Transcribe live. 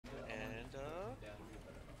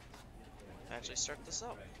actually start this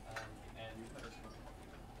up.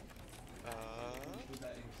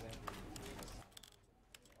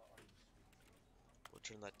 We'll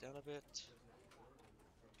turn that down a bit.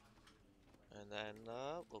 And then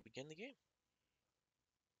we'll begin the game.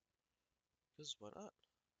 Because why not?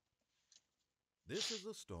 This is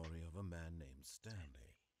the story of a man named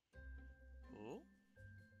Stanley. Ooh.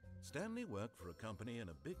 Stanley worked for a company in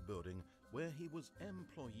a big building where he was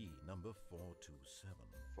employee number 427.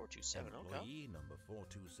 427, okay. Employee number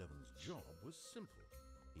 427's job was simple.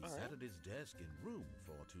 He All sat right. at his desk in room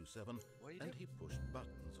 427 What do you and do? he pushed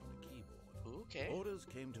buttons on a keyboard. Okay. Orders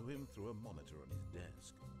came to him through a monitor on his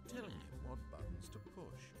desk, telling him what buttons to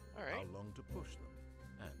push, All right. how long to push them,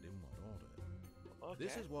 and in what order. Okay.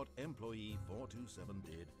 This is what employee 427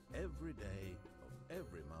 did every day of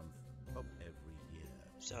every month of every year.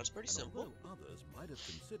 Sounds pretty And simple. although others might have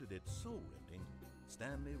considered it soul-rending,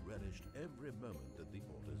 Stanley relished every moment that the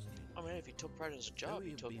orders came. I mean, if he took pride in his job,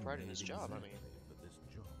 he took pride in his job. I mean, for this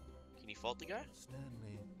job, can you fault the guy?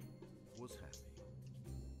 Stanley was happy.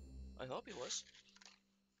 I hope he was.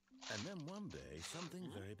 And then one day, something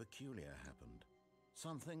very peculiar happened.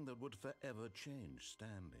 Something that would forever change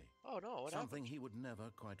Stanley. Oh no, what Something happened? he would never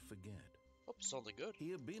quite forget. Oh, something good. He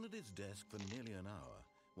had been at his desk for nearly an hour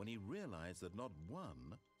when he realized that not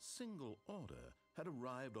one single order had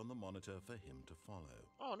arrived on the monitor for him to follow.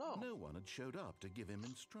 Oh no. No one had showed up to give him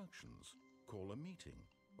instructions, call a meeting,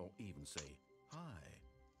 or even say hi.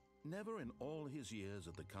 Never in all his years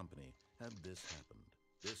at the company had this happened,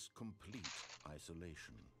 this complete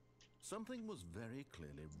isolation. Something was very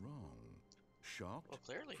clearly wrong. Shocked, Well,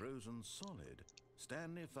 clearly. frozen solid,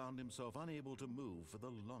 Stanley found himself unable to move for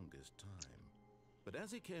the longest time. But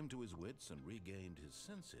as he came to his wits and regained his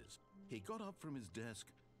senses, he got up from his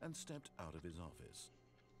desk and stepped out of his office.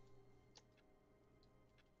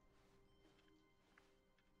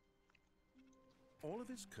 All of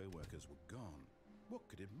his co-workers were gone. What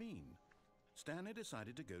could it mean? Stanley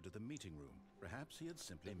decided to go to the meeting room. Perhaps he had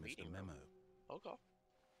simply The missed a meeting room. memo. Okay.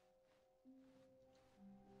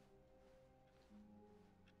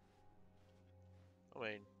 I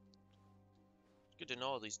mean, it's good to know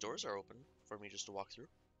all these doors are open for me just to walk through.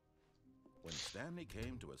 When Stanley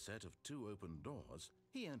came to a set of 2 open doors,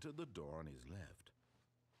 he entered the door on his left.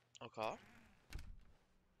 Okay.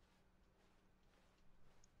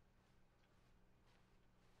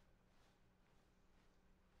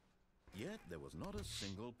 Yet there was not a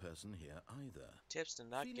single person here either. Tips to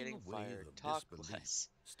not Feeling getting a wave fired. of Talk disbelief, less.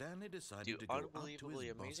 Stanley decided Do to go up to unbelievably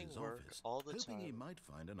his amazing boss's work office, all the hoping he time. might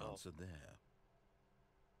find an Oh. answer there.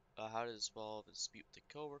 How to resolve a dispute with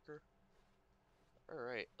a coworker.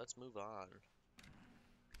 Alright, let's move on.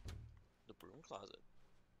 The broom closet.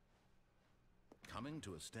 Coming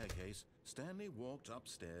to a staircase, Stanley walked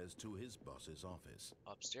upstairs to his boss's office.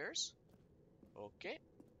 Upstairs? Okay.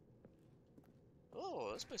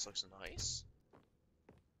 Oh, this place looks nice.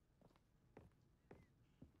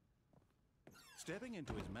 Stepping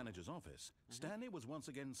into his manager's office, Stanley was once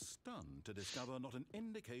again stunned to discover not an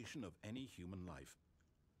indication of any human life.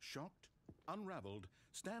 Shocked, unraveled,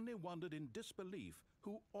 Stanley wondered in disbelief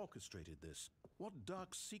who orchestrated this. What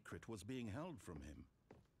dark secret was being held from him?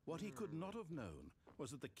 What he could not have known was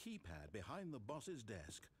that the keypad behind the boss's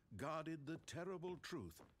desk guarded the terrible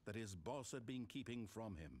truth that his boss had been keeping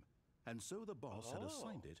from him. And so the boss had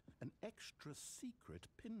assigned it an extra secret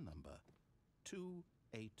PIN number,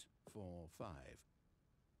 2845.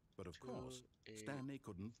 But of course, Stanley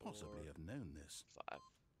couldn't possibly have known this. 5.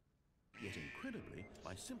 Yet incredibly,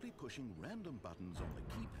 by simply pushing random buttons on the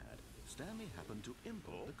keypad, Stanley happened to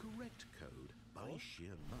input the correct code by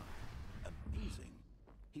sheer luck. Amazing.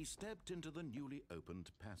 He stepped into the newly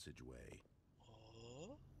opened passageway.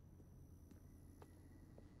 Oh.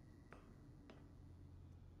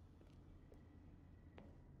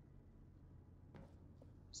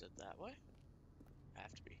 Is it that way?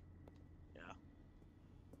 Have to be. Yeah.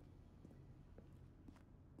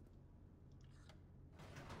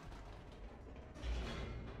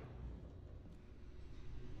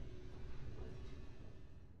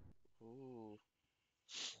 Ooh.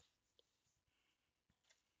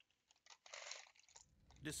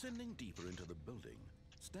 Descending deeper into the building,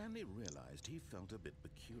 Stanley realized he felt a bit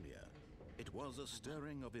peculiar. It was a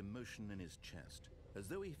stirring of emotion in his chest, as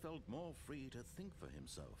though he felt more free to think for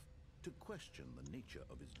himself, to question the nature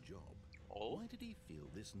of his job. Oh? Why did he feel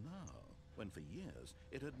this now, when for years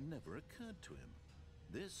it had never occurred to him?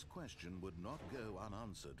 This question would not go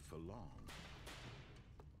unanswered for long.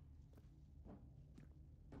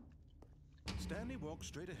 Stanley walked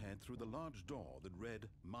straight ahead through the large door that read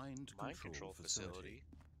Mind Control Facility.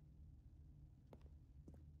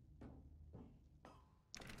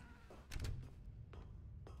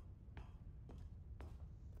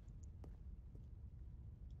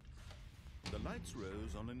 Lights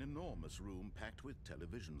rose on an enormous room packed with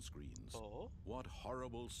television screens. Oh? What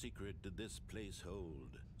horrible secret did this place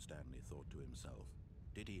hold? Stanley thought to himself.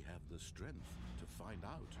 Did he have the strength to find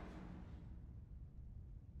out?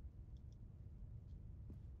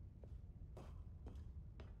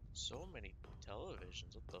 So many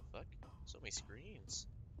televisions, what the fuck? So many screens.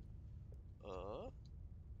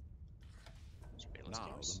 Surveillance Now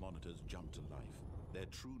cameras? the monitors jumped to life, their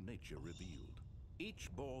true nature revealed.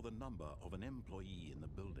 Each bore the number of an employee in the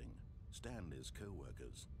building, Stanley's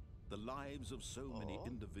co-workers. The lives of so many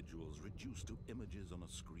individuals reduced to images on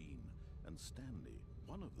a screen, and Stanley,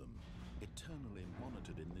 one of them, eternally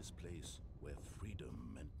monitored in this place where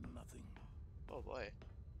freedom meant nothing. Oh boy.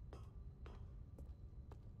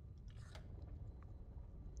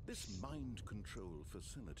 This mind control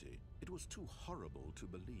facility, it was too horrible to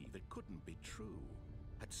believe. It couldn't be true.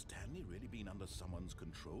 Had Stanley really been under someone's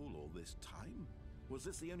control all this time? Was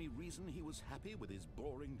this the only reason he was happy with his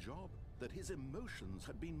boring job? That his emotions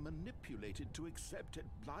had been manipulated to accept it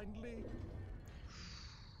blindly?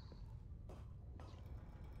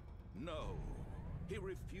 No. He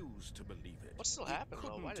refused to believe it. What still He happened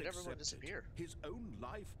though? Why couldn't did everyone accept it. disappear? His own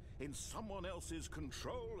life in someone else's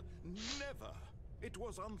control? Never. It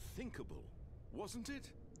was unthinkable, wasn't it?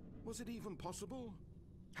 Was it even possible?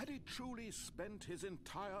 Had he truly spent his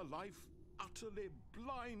entire life utterly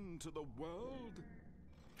blind to the world?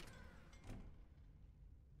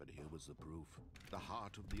 But here was the proof, the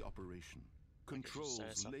heart of the operation.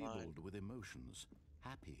 Controls labeled with emotions,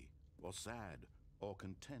 happy or sad or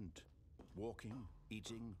content. Walking,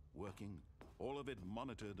 eating, working, all of it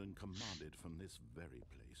monitored and commanded from this very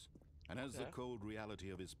place. And as the cold reality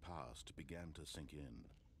of his past began to sink in,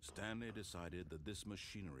 Stanley decided that this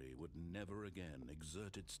machinery would never again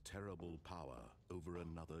exert its terrible power over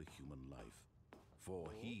another human life. For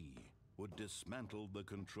he would dismantle the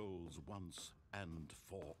controls once and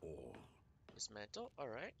for all. Dismantle?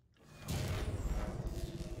 Alright.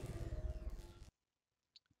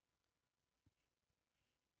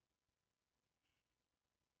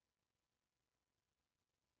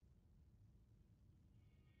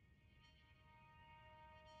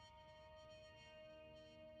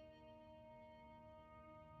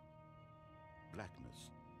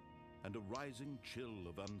 Blackness and a rising chill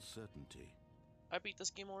of uncertainty. I beat this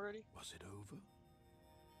game already? Was it over?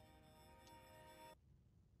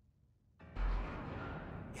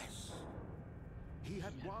 Yes. He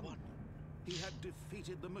had won. He had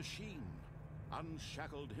defeated the machine,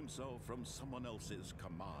 unshackled himself from someone else's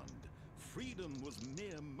command. Freedom was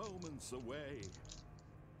mere moments away.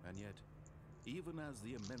 And yet, even as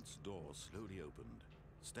the immense door slowly opened,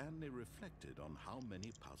 Stanley reflected on how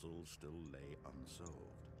many puzzles still lay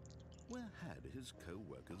unsolved. Where had his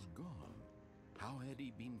co-workers gone? How had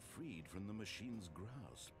he been freed from the machine's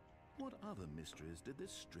grasp? What other mysteries did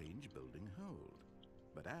this strange building hold?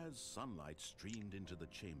 But as sunlight streamed into the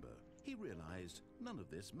chamber, he realized none of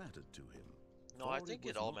this mattered to him. No, I think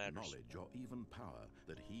it all matters. Knowledge or even power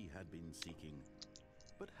that he had been seeking,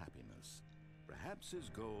 but happiness. Perhaps his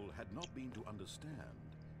goal had not been to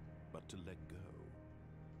understand, but to let go.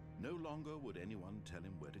 No longer would anyone tell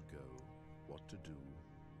him where to go, what to do,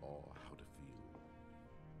 or how to feel.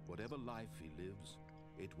 Whatever life he lives,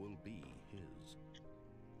 it will be his.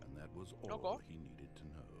 And that was all he needed to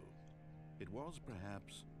know. It was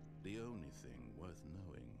perhaps the only thing worth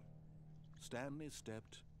knowing. Stanley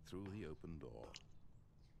stepped through the open door.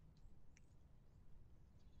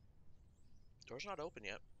 Door's not open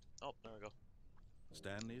yet. Oh, there we go.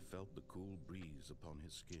 Stanley felt the cool breeze upon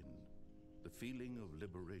his skin, the feeling of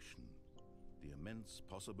liberation, the immense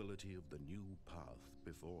possibility of the new path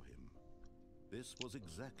before him. This was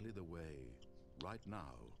exactly the way, right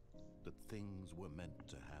now, that things were meant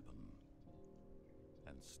to happen.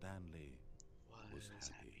 And Stanley was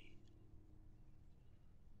happy.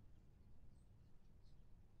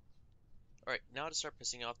 Alright, now to start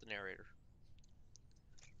pissing off the narrator.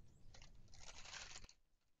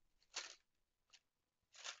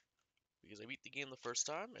 Because I beat the game the first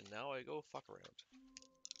time, and now I go fuck around.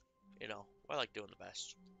 You know, I like doing the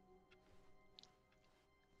best.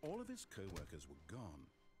 All of his co-workers were gone.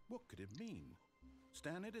 What could it mean?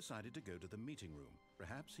 Stanley decided to go to the meeting room.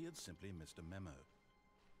 Perhaps he had simply missed a memo.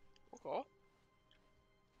 Okay.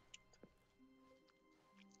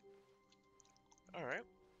 Alright.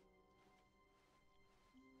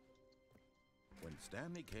 When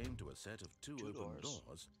Stanley came to a set of two open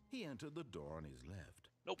doors, he entered the door on his left.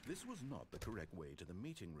 Nope. This was not the correct way to the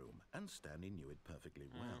meeting room, and Stanley knew it perfectly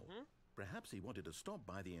well. Perhaps he wanted to stop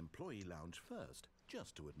by the employee lounge first,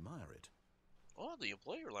 just to admire it. Oh, the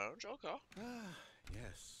employee lounge, okay. Ah,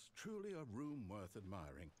 yes, truly a room worth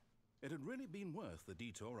admiring. It had really been worth the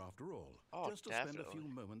detour after all, Oh, just to spend a definitely. few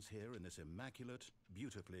moments here in this immaculate,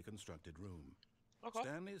 beautifully constructed room. Okay.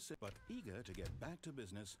 But eager to get back to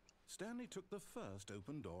business, Stanley took the first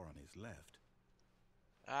open door on his left.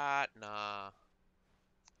 Nah.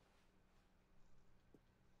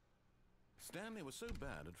 Stanley was so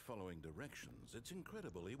bad at following directions, it's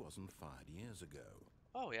incredible he wasn't fired years ago.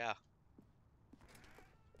 Oh, yeah.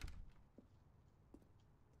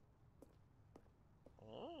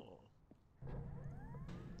 Oh.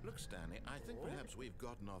 Look, Stanley, I think Oh. perhaps we've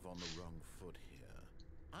gotten off on the wrong foot here.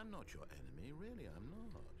 I'm not your enemy, really, I'm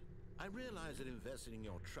not. I realize that investing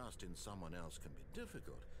your trust in someone else can be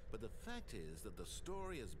difficult, but the fact is that the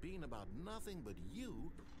story has been about nothing but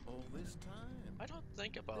you all this time. I don't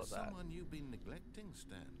think about There's that. someone you've been neglecting,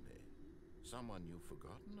 Stanley. Someone you've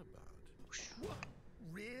forgotten about. What?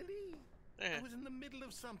 Really? Eh. I was in the middle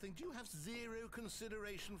of something. Do you have zero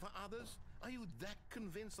consideration for others? Are you that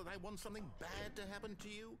convinced that I want something bad to happen to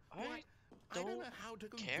you? I I don't don't know how to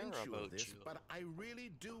care convince you of about this, you. but I really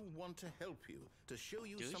do want to help you, to show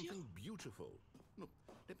you Do you? something beautiful. Look,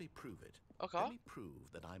 let me prove it. Okay. Let me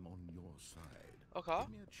prove that I'm on your side. Okay. Give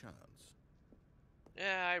me a chance.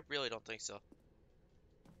 Yeah, I really don't think so.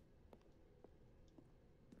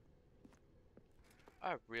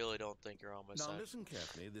 I really don't think you're on my Now side. listen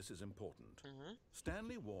carefully, this is important. Mm-hmm.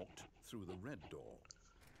 Stanley walked through the red door.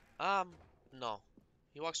 No.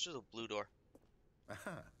 He walks through the blue door.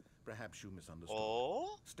 Aha, perhaps you misunderstood.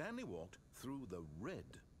 Oh? Stanley walked through the red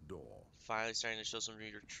door. Finally starting to show some of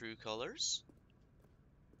your true colors?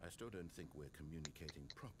 I still don't think we're communicating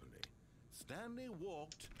properly. Stanley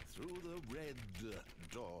walked through the red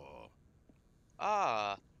door.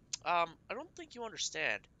 I don't think you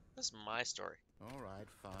understand. This is my story. All right,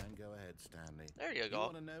 fine. Go ahead, Stanley. There you You go.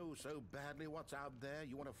 want to know so badly what's out there?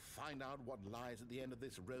 You want to find out what lies at the end of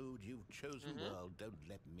this road you've chosen? Mhm. Well, don't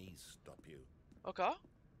let me stop you. Okay.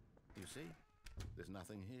 You see? There's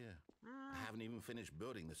nothing here. Mm, I haven't even finished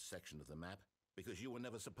building this section of the map because you were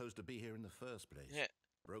never supposed to be here in the first place. yeah.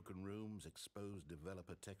 Broken rooms, exposed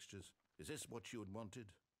developer textures. Is this what you had wanted?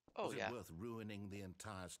 Oh, Was yeah. it worth ruining the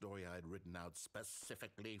entire story I had written out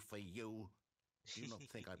specifically for you? Do you not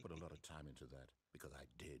think I put a lot of time into that? Because I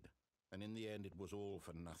did. And in the end, it was all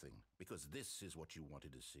for nothing. Because this is what you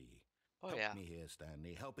wanted to see. Oh, Help yeah. me here,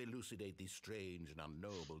 Stanley. Help elucidate these strange and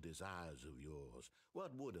unknowable desires of yours.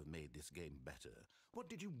 What would have made this game better? What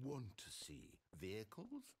did you want to see?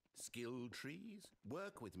 Vehicles? Skill trees?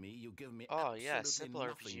 Work with me. You give me Oh, yeah. absolutely Simple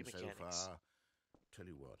nothing RPG so mechanics. far. Tell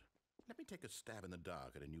you what. Let me take a stab in the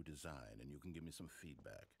dark at a new design, and you can give me some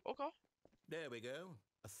feedback. Okay. There we go.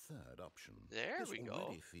 A third option. There this we go.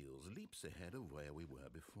 already feels leaps ahead of where we were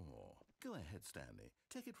before. Go ahead, Stanley.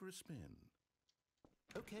 Take it for a spin.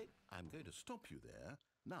 Okay, I'm going to stop you there.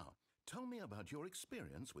 Now, tell me about your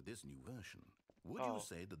experience with this new version. Would you Oh.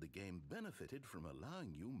 say that the game benefited from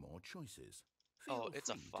allowing you more choices? Feel Oh, it's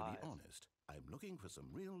a free to 5. be honest. I'm looking for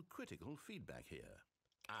some real critical feedback here.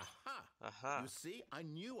 Aha! Uh-huh. You see, I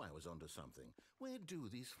knew I was onto something. Where do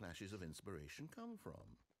these flashes of inspiration come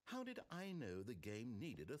from? How did I know the game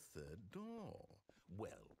needed a third door?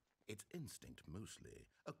 Well, it's instinct mostly,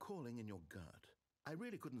 a calling in your gut. I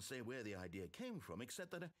really couldn't say where the idea came from,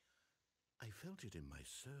 except that I felt it in my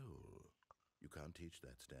soul. You can't teach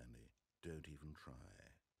that, Stanley. Don't even try.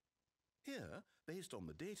 Here, based on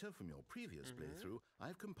the data from your previous playthrough,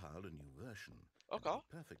 I've compiled a new version. And Okay. to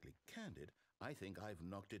be perfectly candid, I think I've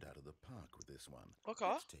knocked it out of the park with this one. Okay.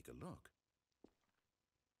 Let's take a look.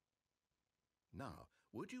 Now,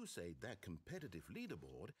 would you say that competitive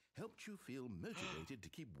leaderboard helped you feel motivated to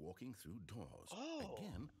keep walking through doors? Oh.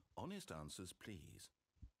 Again, honest answers, please.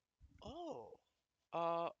 Oh.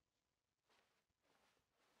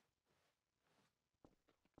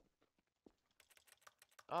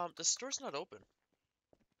 The store's not open.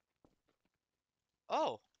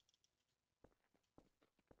 Oh.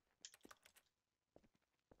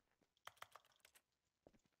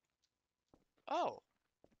 Oh.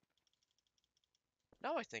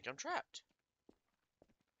 Now I think I'm trapped.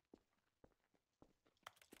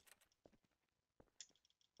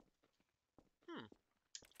 Hmm.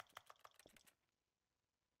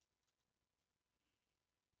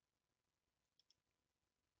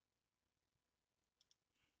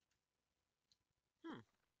 Hmm.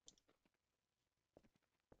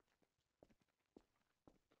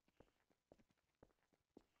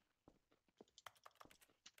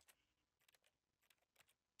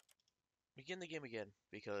 Begin the game again,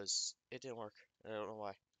 because it didn't work. I don't know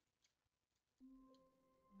why.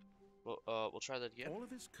 We'll try that again. All of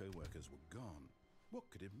his co-workers were gone. What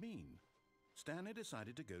could it mean? Stanley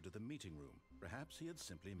decided to go to the meeting room. Perhaps he had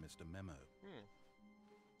simply missed a memo. Hmm.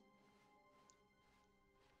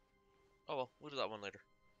 Oh well, we'll do that one later.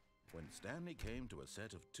 When Stanley came to a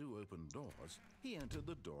set of 2 open doors, he entered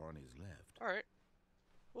the door on his left. Alright.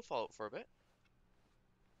 We'll follow it for a bit.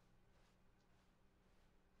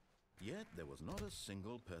 Yet there was not a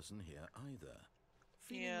single person here either.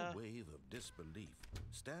 Feeling Yeah. a wave of disbelief,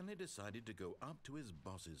 Stanley decided to go up to his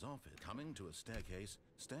boss's office. Coming to a staircase,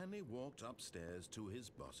 Stanley walked upstairs to his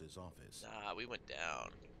boss's office. Nah, we went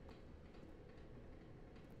down.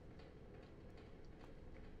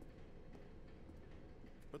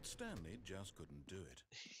 But Stanley just couldn't do it.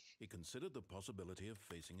 He considered the possibility of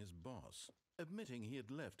facing his boss. Admitting he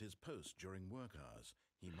had left his post during work hours,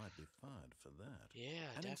 he might be fired for that. Yeah,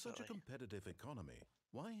 And definitely. in such a competitive economy,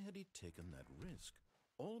 why had he taken that risk?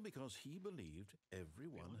 All because he believed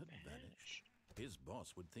everyone had vanished. His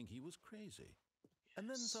boss would think he was crazy. And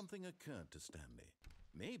then something occurred to Stanley.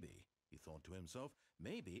 Maybe, he thought to himself,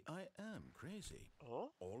 maybe I am crazy.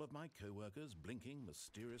 Oh? All of my co-workers blinking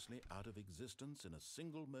mysteriously out of existence in a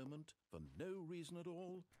single moment for no reason at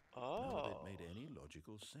all. None of it Oh. made any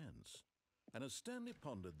logical sense. And as Stanley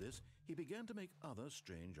pondered this, he began to make other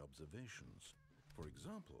strange observations. For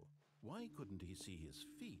example, why couldn't he see his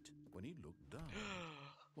feet when he looked down?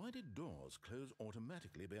 Why did doors close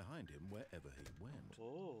automatically behind him wherever he went?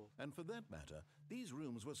 Oh. And for that matter, these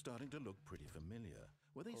rooms were starting to look pretty familiar.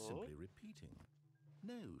 Were they Oh? simply repeating?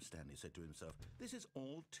 No, Stanley said to himself, this is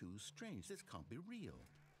all too strange. This can't be real.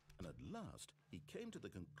 And at last, he came to the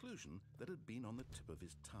conclusion that had been on the tip of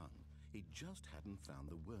his tongue. He just hadn't found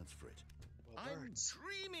the words for it. What I'm words?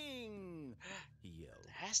 dreaming, he yelled. It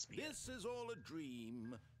has to be. This is all a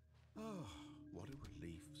dream. Oh, what a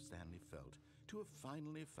relief Stanley felt to have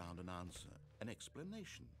finally found an answer, an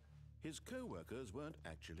explanation. His co-workers weren't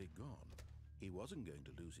actually gone. He wasn't going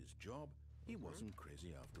to lose his job. He wasn't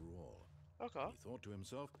crazy after all. Okay. He thought to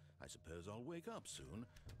himself, I suppose I'll wake up soon.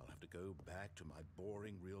 I'll have to go back to my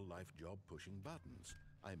boring real-life job pushing buttons.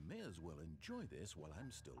 I may as well enjoy this while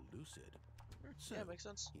I'm still lucid. So Yeah, makes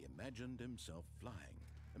sense. he imagined himself flying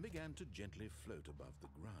and began to gently float above the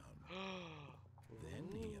ground. Then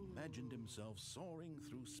he imagined himself soaring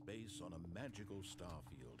through space on a magical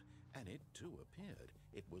starfield, and it too appeared.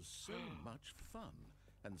 It was so much fun,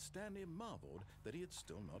 and Stanley marveled that he had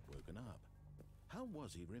still not woken up. How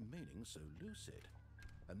was he remaining so lucid?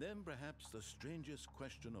 And then perhaps the strangest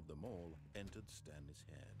question of them all entered Stanley's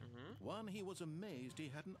head. One he was amazed he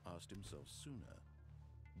hadn't asked himself sooner.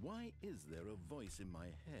 Why is there a voice in my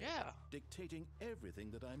head Yeah. dictating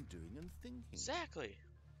everything that I'm doing and thinking? Exactly.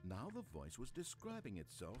 Now the voice was describing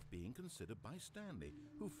itself being considered by Stanley,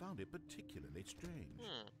 who found it particularly strange.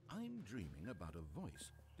 I'm dreaming about a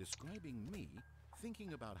voice describing me,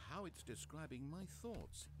 thinking about how it's describing my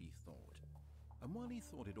thoughts, he thought. And while he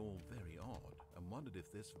thought it all very odd and wondered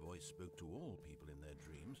if this voice spoke to all people in their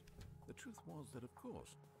dreams, the truth was that, of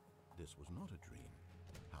course, this was not a dream.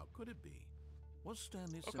 How could it be? Was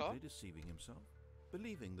Stanley simply deceiving himself,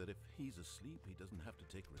 believing that if he's asleep, he doesn't have to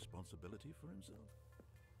take responsibility for himself?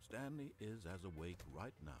 Stanley is as awake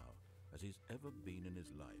right now as he's ever been in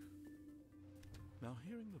his life. Now,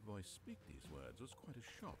 hearing the voice speak these words was quite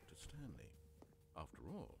a shock to Stanley. After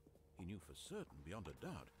all, he knew for certain, beyond a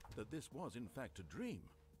doubt, that this was in fact a dream.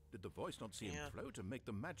 Did the voice not see him float and make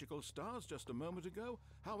the magical stars just a moment ago?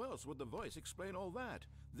 How else would the voice explain all that?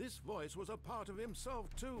 This voice was a part of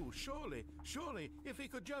himself too. Surely, if he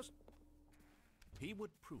could just... He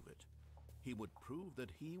would prove it. He would prove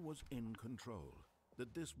that he was in control,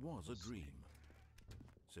 that this was a dream.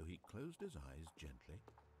 So he closed his eyes gently,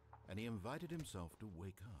 and he invited himself to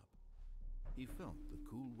wake up. He felt the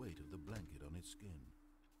cool weight of the blanket on his skin,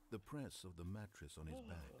 the press of the mattress on his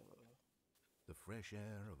back, the fresh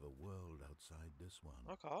air of a world outside this one.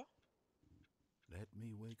 Okay. Let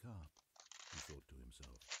me wake up, he thought to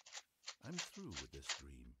himself. I'm through with this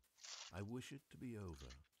dream. I wish it to be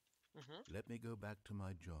over. Let me go back to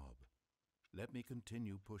my job. Let me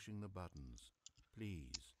continue pushing the buttons.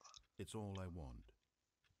 Please, it's all I want.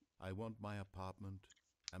 I want my apartment,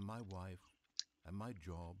 and my wife, and my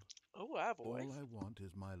job. Oh, I have a wife. All I want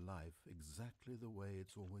is my life exactly the way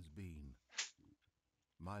it's always been.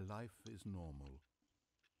 My life is normal.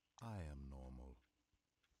 I am normal.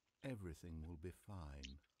 Everything will be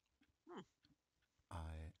fine.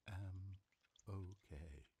 I am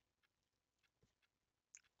okay.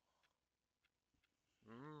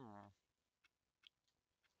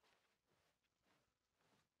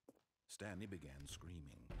 Stanley began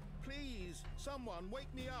screaming. Please, someone,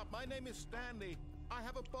 wake me up. My name is Stanley. I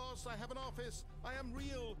have a boss. I have an office. I am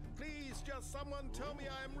real. Please, just someone tell me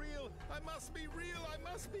I am real. I must be real. I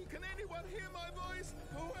must be. Can anyone hear my voice?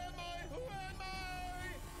 Who am I? Who am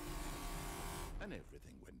I? And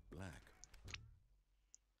everything went black.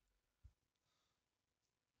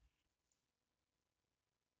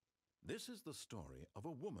 This is the story of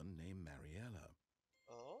a woman named Mariella.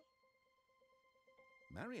 Oh?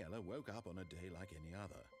 Mariella woke up on a day like any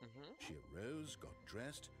other. Mm-hmm. She arose, got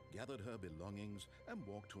dressed, gathered her belongings, and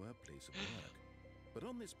walked to her place of work. But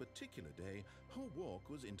on this particular day, her walk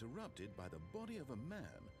was interrupted by the body of a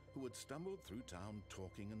man who had stumbled through town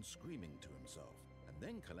talking and screaming to himself, and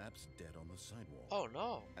then collapsed dead on the sidewalk. Oh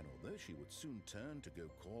no! And although she would soon turn to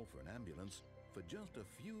go call for an ambulance, for just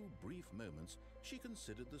a few brief moments, she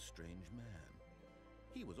considered the strange man.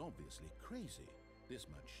 He was obviously crazy. This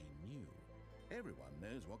much she knew. Everyone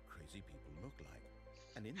knows what crazy people look like.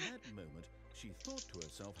 And in that moment, she thought to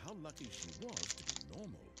herself how lucky she was to be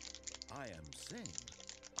normal. I am sane.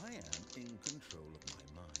 I am in control of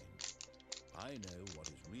my mind. I know what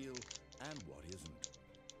is real and what isn't.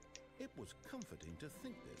 It was comforting to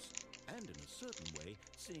think this, and in a certain way,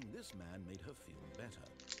 seeing this man made her feel better.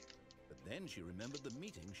 But then she remembered the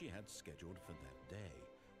meeting she had scheduled for that day,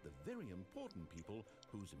 the very important people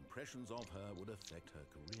whose impressions of her would affect her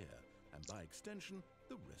career, and by extension,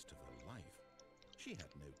 the rest of her life. She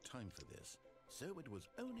had no time for this, so it was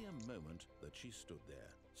only a moment that she stood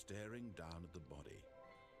there, staring down at the body.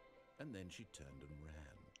 And then she turned and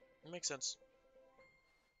ran. Makes sense.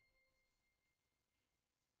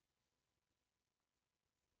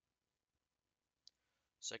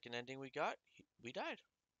 Second ending we got, we died.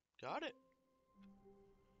 Got it.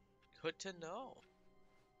 Good to know.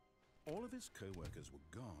 All of his co-workers were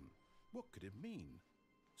gone. What could it mean?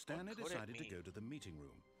 Stanley could it decided to mean? go to the meeting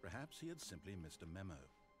room. Perhaps he had simply missed a memo.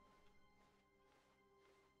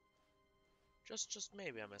 Just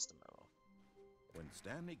maybe I missed a memo. When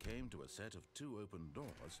Stanley came to a set of 2 open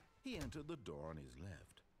doors, he entered the door on his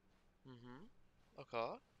left. Mm-hmm.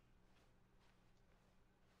 Okay.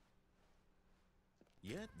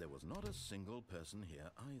 Yet there was not a single person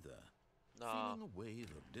here either. Nah. Feeling a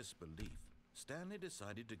wave of disbelief, Stanley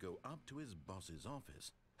decided to go up to his boss's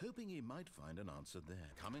office, hoping he might find an answer there.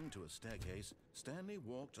 Coming to a staircase, Stanley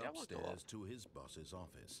walked Yeah, we'll go upstairs up. to his boss's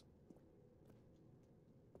office.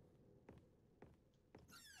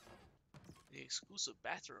 The exclusive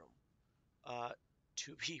bathroom.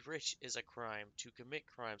 To be rich is a crime. To commit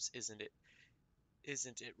crimes, isn't it?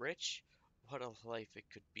 Isn't it rich? What a life it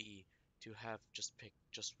could be to have just pick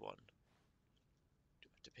just one. To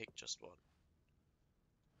have to pick just one.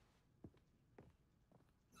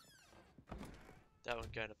 That one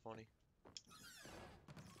kind of funny.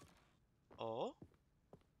 Oh?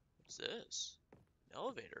 What's this? An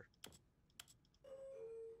elevator.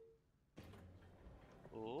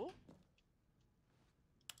 Oh?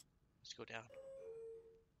 Let's go down.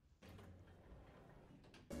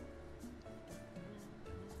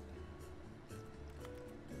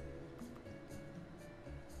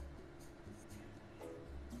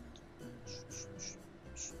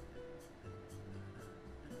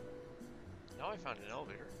 Now I found an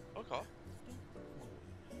elevator. Okay.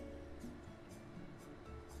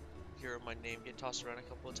 Hear my name get tossed around a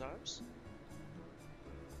couple of times.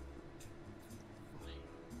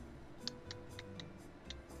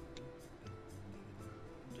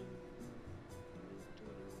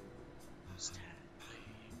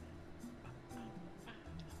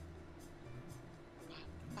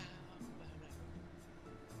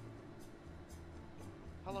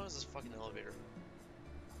 How long is this fucking elevator?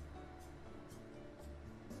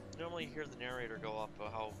 Normally you hear the narrator go off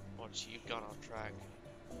about how much you've gone off track.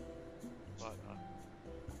 But,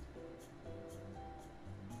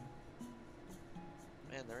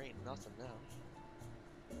 man, there ain't nothing now.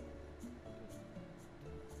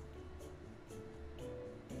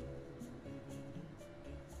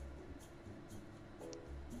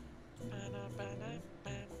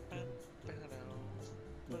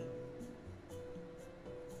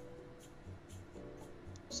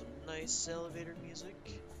 Some nice elevator music.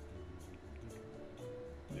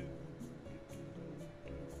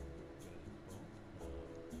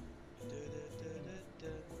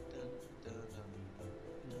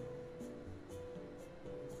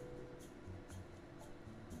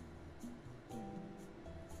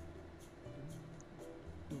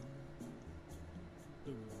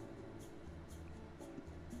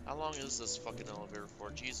 How long is this fucking elevator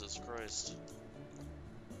for? Jesus Christ.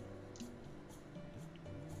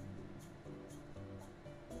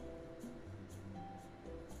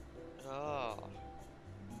 Oh.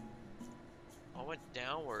 I went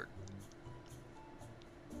downward.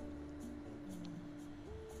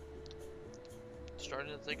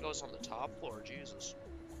 Starting to think I was on the top floor, Jesus.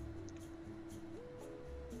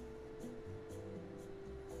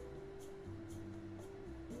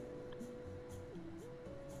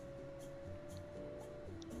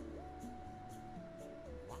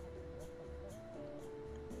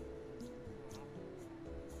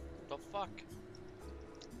 fuck?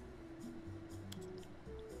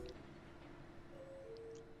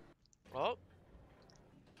 Oh.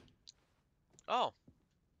 Oh.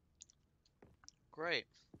 Great.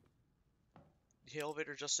 The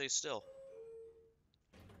elevator just stays still.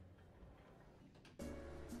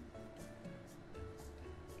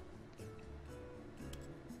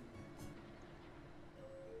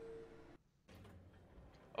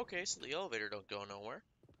 Okay, so the elevator don't go nowhere.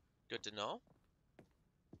 Good to know.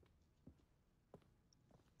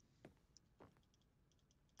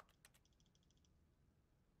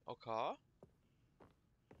 Okay.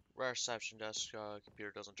 Reception desk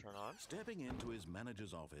computer doesn't turn on. Stepping into his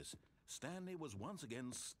manager's office, Stanley was once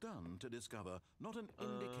again stunned to discover not an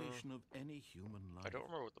indication of any human life. I don't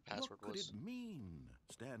remember what the password What could was. it mean?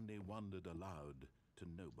 Stanley wondered aloud to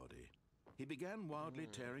nobody. He began wildly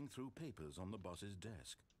tearing through papers on the boss's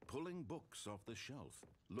desk, pulling books off the shelf,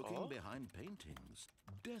 looking behind paintings,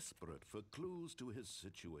 desperate for clues to his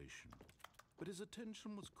situation. But his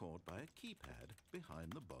attention was caught by a keypad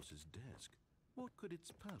behind the boss's desk. What could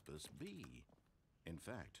its purpose be? In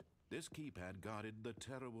fact, this keypad guarded the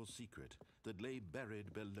terrible secret that lay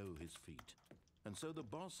buried below his feet. And so the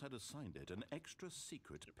boss had assigned it an extra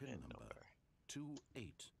secret pin number.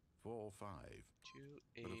 2845.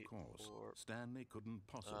 2845. But of course, Stanley couldn't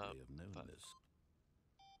possibly have known this.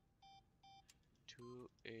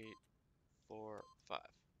 2845.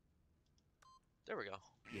 There we go.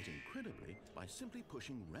 Yet incredibly, by simply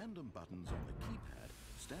pushing random buttons on the keypad,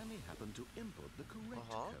 Stanley happened to input the correct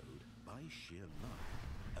code by sheer luck.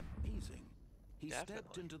 Amazing. He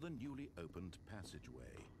stepped into the newly opened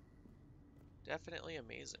passageway. Definitely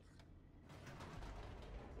amazing.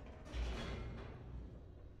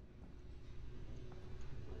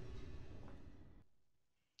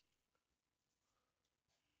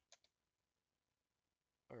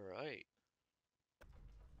 All right.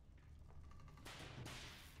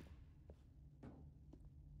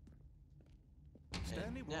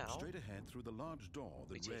 Stanley walked straight ahead through the large door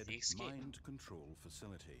that read Mind Control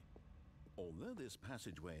Facility. Although this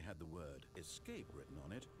passageway had the word escape written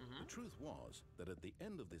on it, the truth was that at the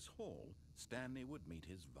end of this hall, Stanley would meet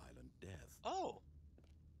his violent death. Oh!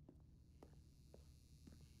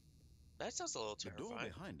 That sounds a little terrifying. The door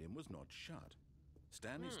behind him was not shut.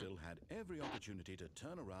 Stanley still had every opportunity to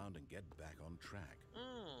turn around and get back on track.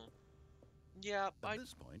 Yeah, At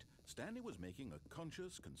this point, Stanley was making a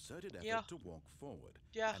conscious, concerted effort to walk forward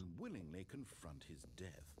and willingly confront his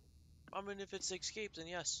death. I mean, if it's escape, then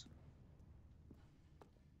yes.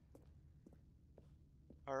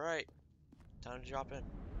 Alright. Time to drop in.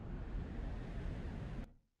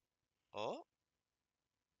 Oh?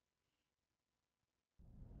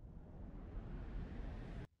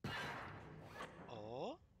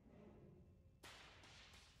 Oh?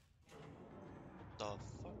 The fuck?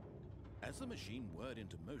 As the machine whirred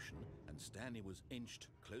into motion and Stanley was inched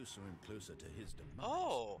closer and closer to his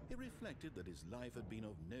demise, he reflected that his life had been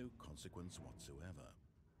of no consequence whatsoever.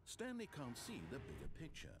 Stanley can't see the bigger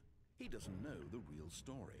picture. He doesn't know the real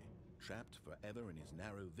story, trapped forever in his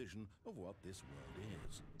narrow vision of what this world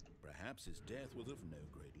is. Perhaps his death was of no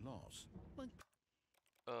great loss.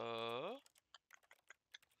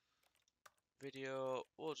 Video,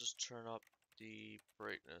 we'll just turn up the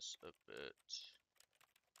brightness a bit.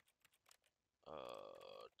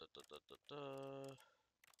 Da da da da da.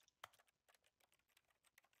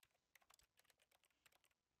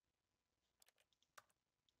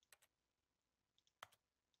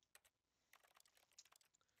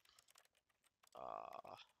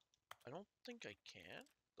 I don't think I can.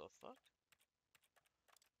 The fuck?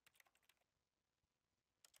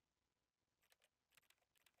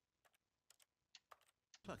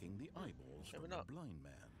 Plucking the eyeballs from the blind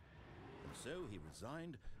man. And so he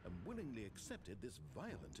resigned and willingly accepted this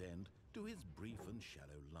violent end to his brief and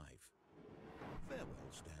shallow life.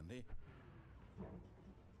 Farewell, Stanley.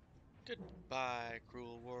 Goodbye,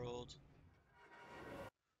 cruel world.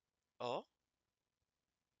 Oh?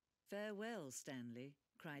 Farewell, Stanley,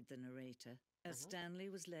 cried the narrator, as Stanley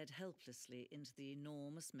was led helplessly into the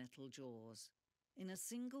enormous metal jaws. In a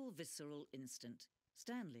single visceral instant,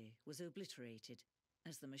 Stanley was obliterated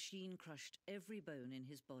as the machine crushed every bone in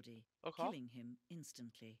his body, killing him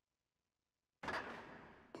instantly.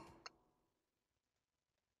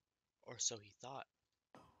 Or so he thought.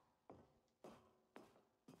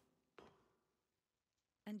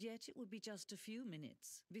 And yet it would be just a few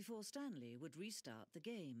minutes before Stanley would restart the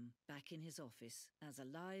game, back in his office, as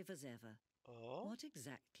alive as ever. Oh? What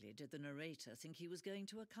exactly did the narrator think he was going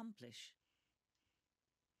to accomplish?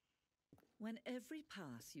 When every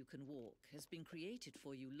path you can walk has been created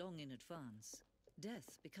for you long in advance,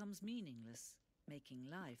 death becomes meaningless, making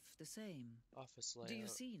life the same. Office Do you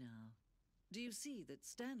layout. see now? Do you see that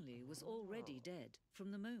Stanley was already Oh, dead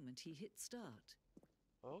from the moment he hit start?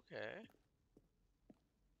 okay.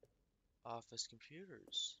 Office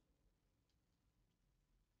computers.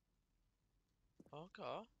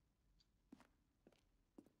 Okay.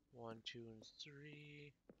 1, 2, and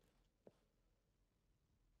 3.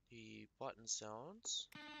 The button sounds.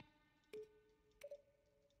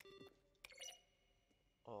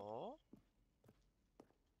 Oh.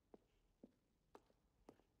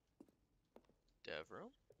 Dev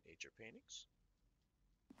room. Nature paintings.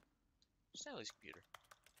 Stanley's computer.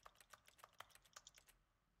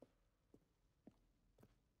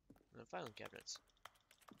 And then filing cabinets.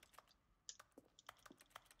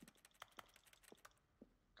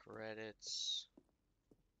 Credits.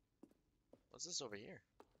 What's this over here?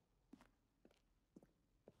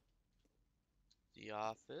 The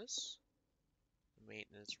office. The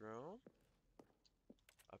maintenance room.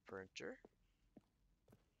 A printer.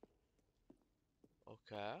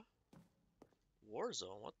 Okay.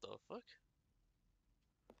 Warzone, what the fuck?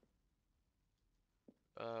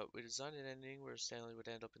 We designed an ending where Stanley would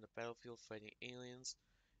end up in the battlefield fighting aliens.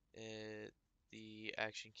 The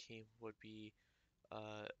action game would be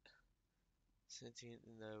sentient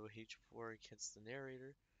in the wage war against the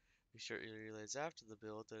narrator. We shortly realized after the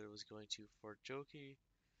build that it was going too far jokey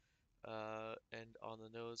and on the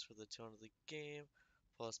nose for the tone of the game.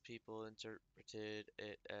 Plus, people interpreted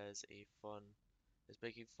it as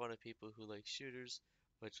making fun of people who like shooters,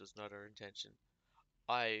 which was not our intention.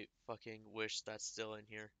 I fucking wish that's still in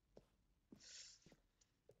here.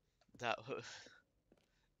 That would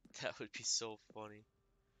that would be so funny.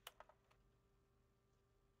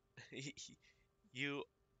 You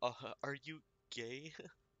are you gay?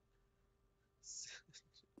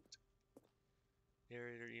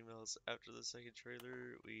 Narrator emails after the second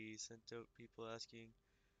trailer. We sent out people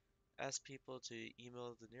asked people to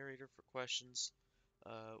email the narrator for questions.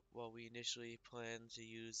 While we initially planned to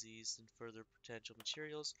use these in further potential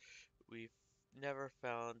materials, we've never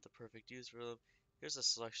found the perfect use for them. Here's a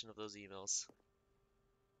selection of those emails.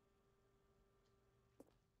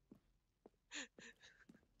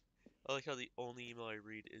 I like how the only email I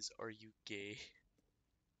read is, "Are you gay?"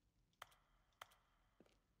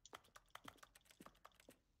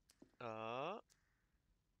 Uh,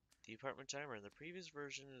 the apartment timer in the previous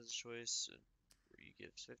version is a choice where you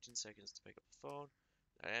give 15 seconds to pick up the phone.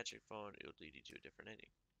 Not answering phone, it would lead you to a different ending.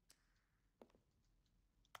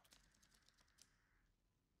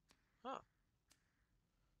 Huh.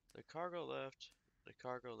 The cargo left. The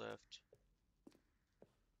cargo left.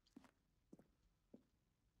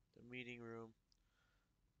 The meeting room.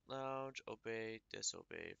 Lounge. Obey.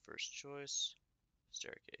 Disobey. First choice.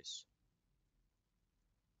 Staircase.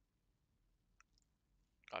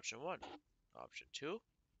 Option 1. Option 2.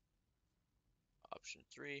 Option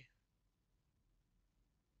 3.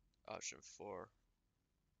 Option 4.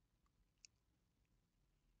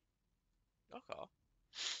 Okay.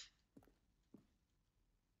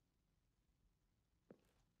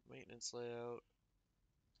 Maintenance layout.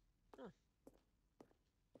 Hmm.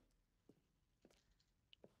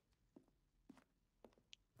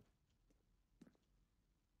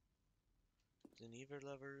 Geneva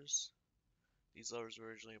levers. These levers were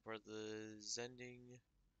originally a part of the Zending.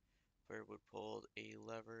 Player would pull a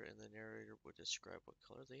lever and the narrator would describe what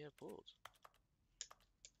color they had pulled.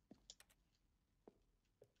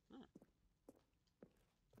 Hmm.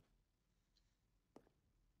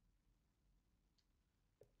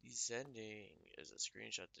 The Zending is a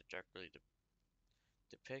screenshot that directly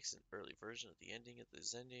depicts an early version of the ending of the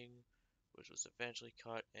Zending, which was eventually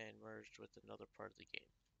cut and merged with another part of the game.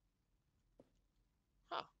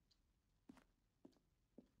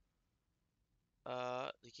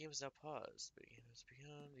 Huh. The game is now paused. The game has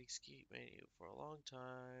begun the escape menu for a long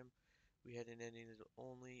time. We had an ending that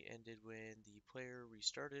only ended when the player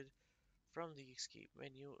restarted from the escape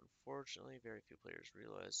menu. Unfortunately, very few players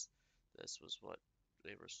realized this was what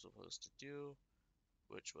they were supposed to do,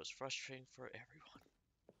 which was frustrating for everyone.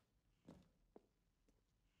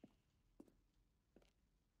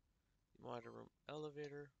 Monitor room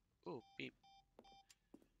elevator. Ooh, beep.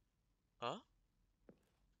 Huh?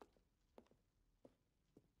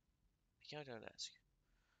 The countdown desk.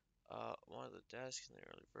 One of the desks in the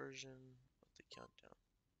early version of the countdown.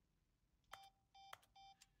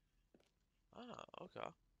 Ah, okay.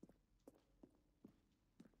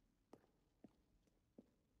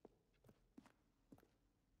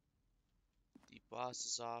 The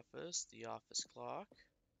boss's office, the office clock.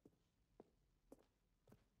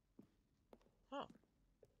 Huh.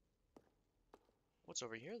 What's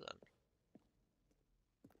over here then?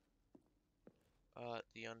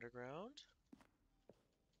 The underground.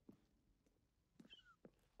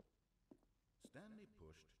 Stanley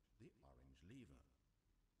pushed the orange lever.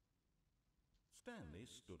 Stanley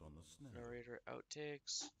stood on the snow. Narrator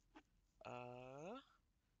outtakes.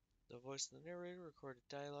 The voice of the narrator recorded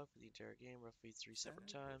dialogue for the entire game, roughly 3 separate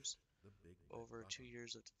times. The big Over 2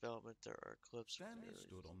 years of development, there are clips Stanley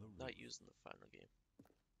stood on the not roof. used in the final game.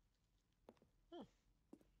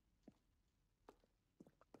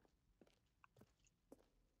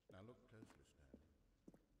 Now look closely, Stanley.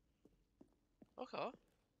 Okay.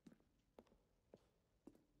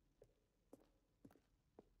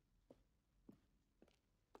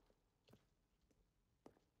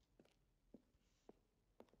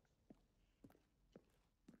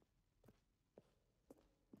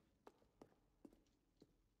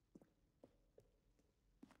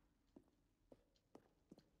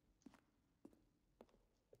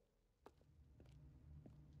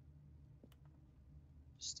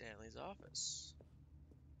 Stanley's office.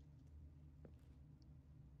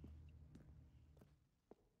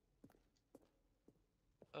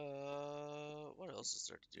 What else is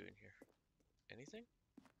there to do in here? Anything?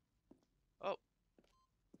 Oh,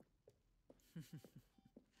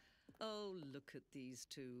 Oh, look at these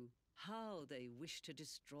two. How they wish to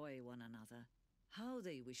destroy one another. How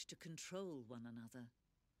they wish to control one another.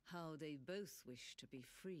 How they both wish to be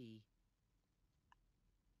free.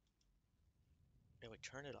 and we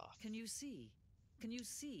turn it off. Can you see? Can you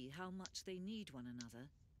see how much they need one another?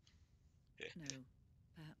 No,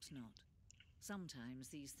 perhaps not. Sometimes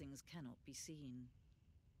these things cannot be seen.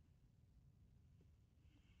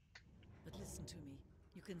 But listen to me.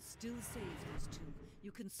 You can still save these two.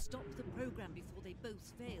 You can stop the program before they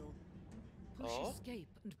both fail. Push escape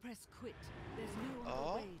and press quit. There's no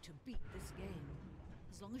other way to beat this game.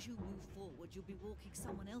 As long as you move forward, you'll be walking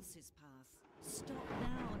someone else's path. Stop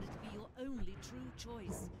now and it'll be your only true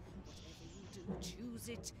choice. Whatever you do, choose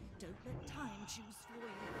it. Don't let time choose for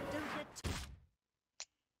you. Don't let...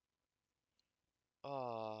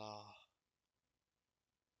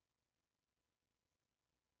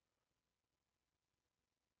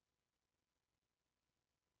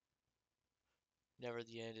 Never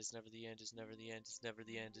the end is never the end is never the end is never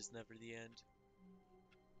the end is never the end.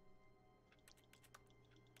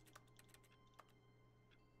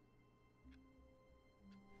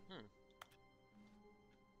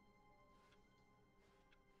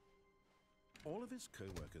 All of his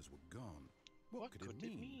co-workers were gone. What could it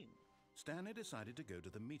mean? Stanley decided to go to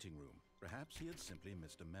the meeting room. Perhaps he had simply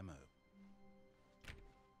missed a memo.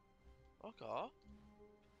 Okay.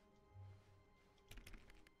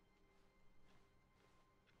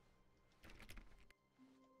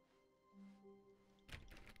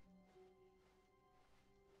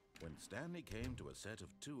 When Stanley came to a set of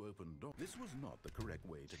 2 open doors, this was not the correct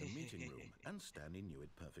way to the meeting room, and Stanley knew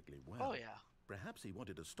it perfectly well. Oh, yeah. Perhaps he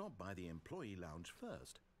wanted to stop by the employee lounge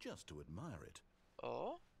first, just to admire it.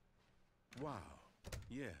 Oh? Wow.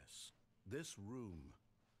 Yes, this room.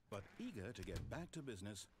 But eager to get back to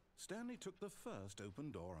business, Stanley took the first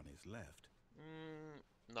open door on his left.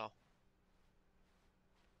 No.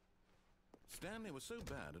 Stanley was so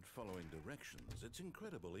bad at following directions, it's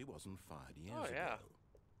incredible he wasn't fired years Oh, yeah. ago.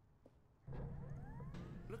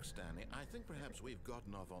 Look, Stanley, I think perhaps we've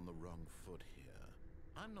gotten off on the wrong foot here.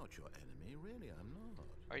 I'm not your enemy, really, I'm not.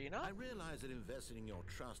 Are you not? I realize that investing your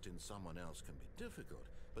trust in someone else can be difficult,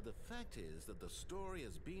 but the fact is that the story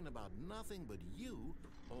has been about nothing but you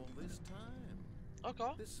all this time.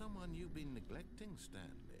 Okay. There's someone you've been neglecting,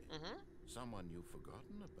 Stanley. Mm-hmm. Someone you've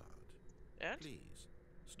forgotten about. And? Please,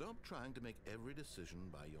 stop trying to make every decision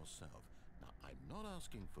by yourself. Now, I'm not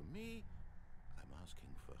asking for me, I'm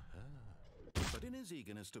asking for her. But in his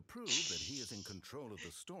eagerness to prove that he is in control of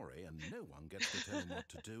the story and no one gets to tell him what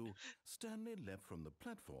to do, Stanley leapt from the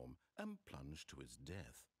platform and plunged to his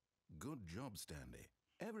death. Good job, Stanley.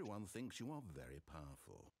 Everyone thinks you are very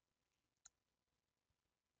powerful.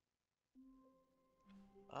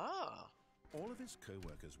 Ah. All of his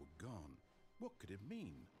co-workers were gone. What could it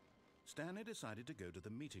mean? Stanley decided to go to the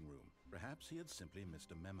meeting room. Perhaps he had simply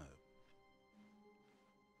missed a memo.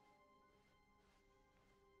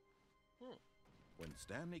 When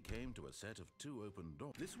Stanley came to a set of 2 open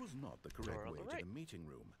doors, this was not the correct way to the meeting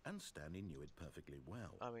room, and Stanley knew it perfectly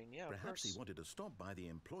well. I mean, yeah, Perhaps he wanted to stop by the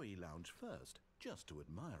employee lounge first, just to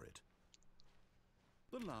admire it.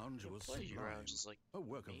 The lounge was sublime, like a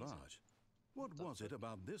work amazing. of art. What was it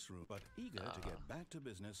about this room? But eager to get back to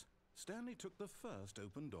business, Stanley took the first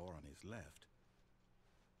open door on his left.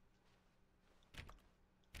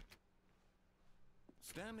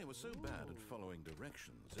 Stanley was so bad at following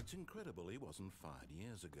directions, it's incredible he wasn't fired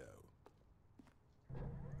years ago.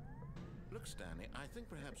 Look, Look, Stanley, I think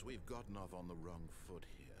perhaps we've gotten off on the wrong foot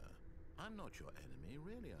here. I'm not your enemy,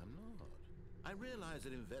 really, I'm not. I realize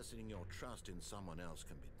that investing your trust in someone else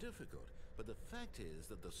can be difficult, but the fact is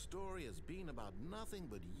that the story has been about nothing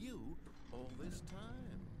but you all this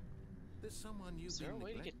time. There's someone you've Is there a been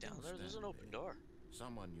way to neglecting, get down there? There's an open Stanley. door.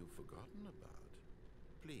 Someone you've forgotten about.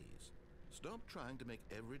 Please, stop trying to make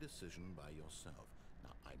every decision by yourself.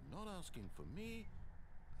 Now, I'm not asking for me,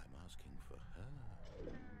 I'm asking for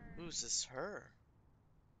her. Who's this her?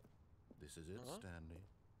 This is it, Huh? Stanley.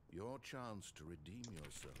 Your chance to redeem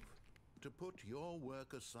yourself. To put your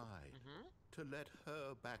work aside. To let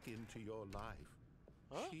her back into your life.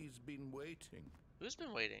 Huh? She's been waiting. Who's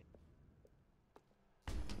been waiting?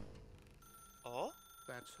 Oh?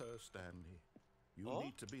 That's her, Stanley. You Oh?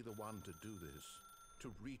 need to be the one to do this.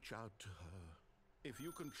 To reach out to her. If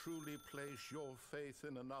you can truly place your faith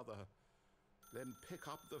in another, then pick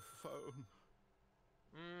up the phone.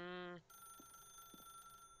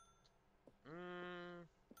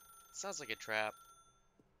 Sounds like a trap.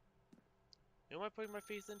 Who am I putting my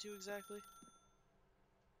faith into exactly?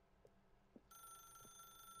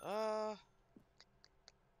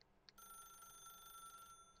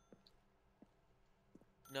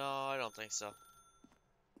 No, I don't think so.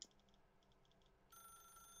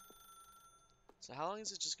 So how long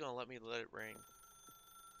is it just gonna let me let it ring?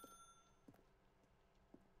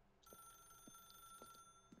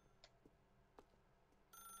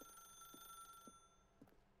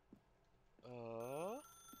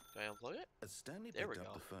 Can I unplug it? As Stanley There we picked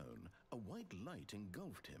up go. the phone, a white light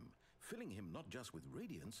engulfed him, filling him not just with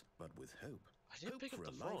radiance, but with hope. I didn't Hope pick up for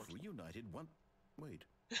the a life phone. reunited one... Wait.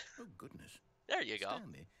 Oh, goodness. There you go.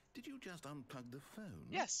 Stanley, did you just unplug the phone?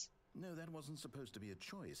 Yes. No, that wasn't supposed to be a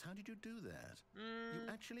choice. How did you do that? You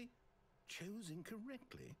actually chose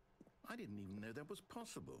incorrectly. I didn't even know that was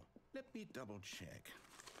possible. Let me double check.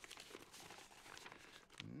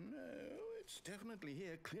 No, it's definitely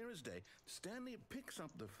here, clear as day. Stanley picks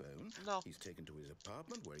up the phone. No. He's taken to his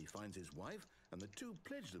apartment where he finds his wife, and the two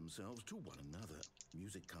pledge themselves to one another.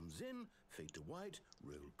 Music comes in, fade to white,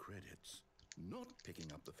 roll credits. Not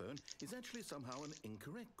picking up the phone is actually somehow an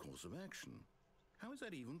incorrect course of action. How is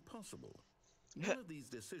that even possible? None of these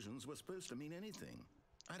decisions were supposed to mean anything.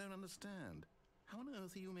 I don't understand. How on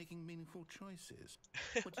earth are you making meaningful choices?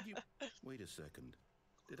 What did you... Wait a second.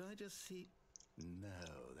 Did I just see... No,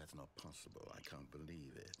 that's not possible. I can't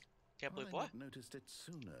believe it. Can't How believe had I what? not noticed it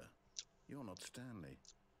sooner? You're not Stanley.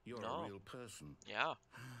 You're No. a real person. Yeah.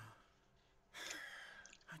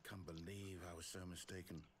 I can't believe I was so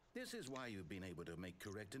mistaken. This is why you've been able to make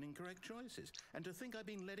correct and incorrect choices. And to think I've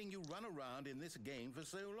been letting you run around in this game for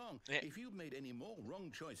so long. Yeah. If you'd made any more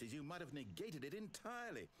wrong choices, you might have negated it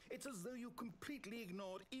entirely. It's as though you completely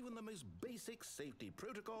ignored even the most basic safety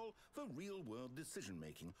protocol for real-world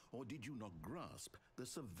decision-making. Or did you not grasp the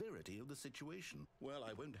severity of the situation? Well,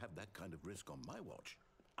 I won't have that kind of risk on my watch.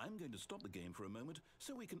 I'm going to stop the game for a moment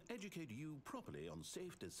so we can educate you properly on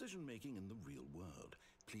safe decision-making in the real world.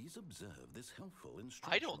 Please observe this helpful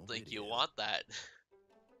instructional I don't think video. you want that.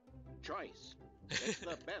 Choice. It's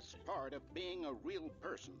the best part of being a real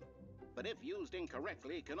person. But if used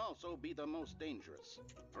incorrectly, can also be the most dangerous.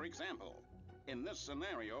 For example, in this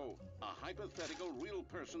scenario, a hypothetical real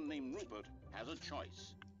person named Rupert has a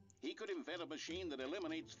choice. He could invent a machine that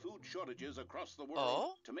eliminates food shortages across the world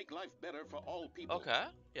Oh? to make life better for all people. Okay,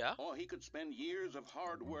 yeah. Or he could spend years of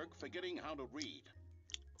hard work forgetting how to read.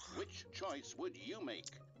 Which choice would you make?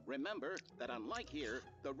 Remember that unlike here,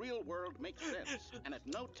 the real world makes sense, and at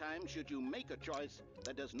no time should you make a choice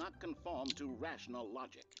that does not conform to rational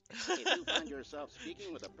logic. If you find yourself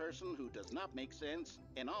speaking with a person who does not make sense,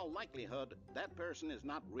 in all likelihood, that person is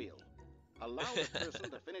not real. Allow the person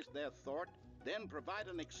to finish their thought, then provide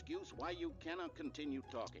an excuse why you cannot continue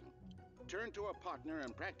talking. Turn to a partner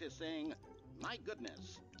and practice saying, "My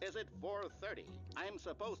goodness, is it 4:30? I'm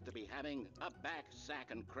supposed to be having a back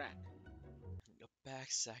sack and crack." A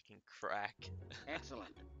back sack and crack.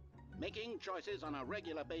 Excellent. Making choices on a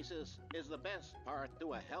regular basis is the best part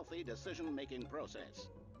to a healthy decision-making process.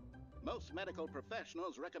 Most medical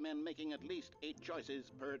professionals recommend making at least 8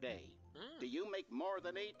 choices per day. Do you make more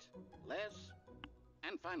than 8? Less?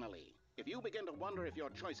 And finally, if you begin to wonder if your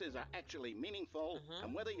choices are actually meaningful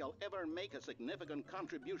and whether you'll ever make a significant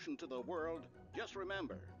contribution to the world, just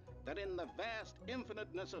remember that in the vast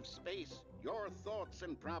infiniteness of space, your thoughts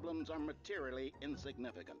and problems are materially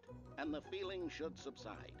insignificant, and the feeling should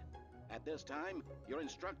subside. At this time, your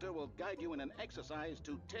instructor will guide you in an exercise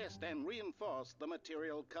to test and reinforce the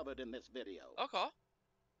material covered in this video. Okay.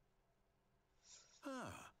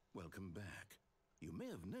 Ah, welcome back. You may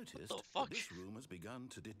have noticed the that fuck? this room has begun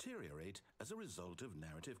to deteriorate as a result of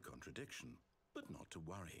narrative contradiction. But not to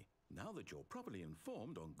worry. Now that you're properly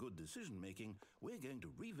informed on good decision-making, we're going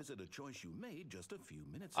to revisit a choice you made just a few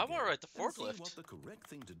minutes I ago. want to ride the and see forklift. what the correct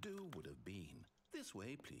thing to do would have been. This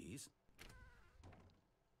way, please.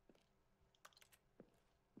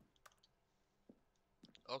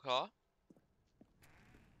 Okay.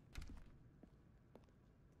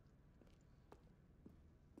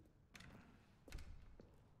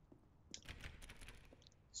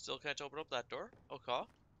 Still can't open up that door? Okay.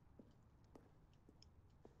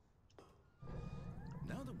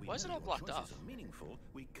 Now that we Why is it know all your blocked choices off? are meaningful,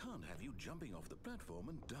 we can't have you jumping off the platform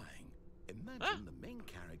and dying. Imagine Huh? the main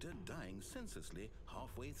character dying senselessly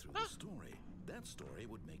halfway through Huh? the story. That story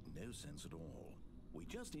would make no sense at all. We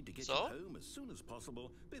just need to get So? you home as soon as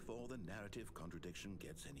possible before the narrative contradiction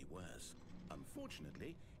gets any worse.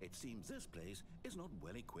 Unfortunately, it seems this place is not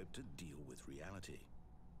well equipped to deal with reality.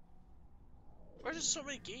 Why are there so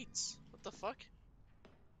many gates? What the fuck?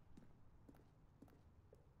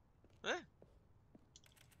 Eh?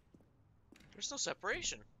 There's no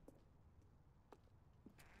separation.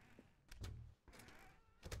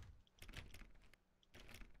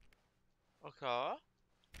 Okay.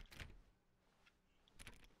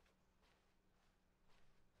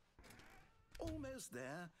 Almost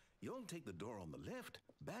there. You'll take the door on the left,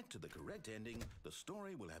 back to the correct ending, the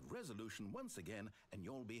story will have resolution once again, and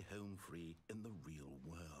you'll be home free in the real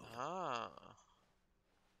world. Ah.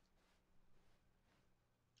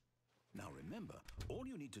 Now remember, all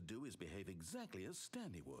you need to do is behave exactly as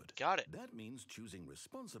Stanley would. Got it. That means choosing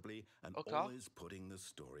responsibly and Okay. always putting the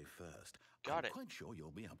story first. Got I'm it. quite sure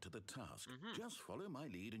you'll be up to the task. Just follow my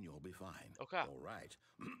lead and you'll be fine. Okay. All right.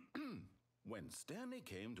 When Stanley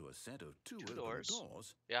came to a set of two open doors.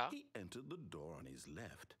 doors, Yeah. he entered the door on his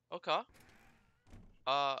left. Okay.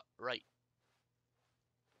 Right.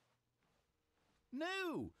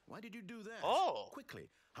 No! Why did you do that? Oh. Quickly,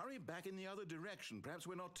 hurry back in the other direction. Perhaps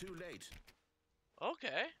we're not too late.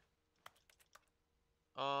 Okay.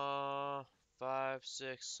 5,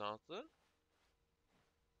 6, something.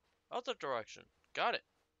 Other direction. Got it.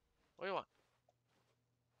 What do you want?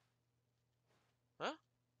 Huh?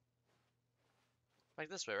 Like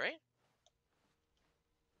this way, right?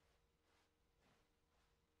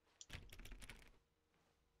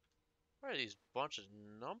 What are these bunch of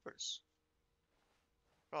numbers?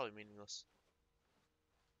 Probably meaningless.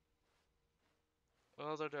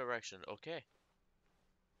 Other direction. Okay.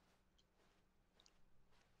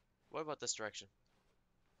 What about this direction?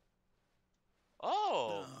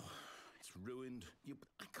 Oh! It's ruined.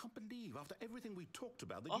 I can't believe after everything we talked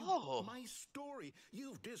about that Oh. my story,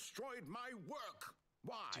 you've destroyed my work.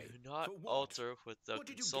 Why? Do not For what? alter with the What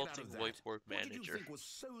did you get out consulting of that? whiteboard What did you manager. think was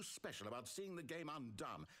so special about seeing the game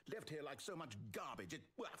undone, left here like so much garbage?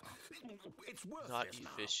 It's worthless Not now.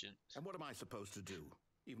 efficient. And what am I supposed to do?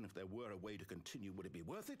 Even if there were a way to continue, would it be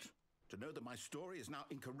worth it? To know that my story is now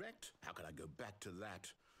incorrect? How can I go back to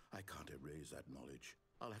that? I can't erase that knowledge.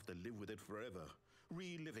 I'll have to live with it forever,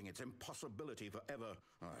 reliving its impossibility forever.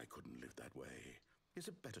 I couldn't live that way. Is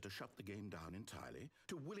it better to shut the game down entirely?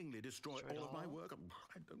 To willingly destroy Destroy it all of my all? work?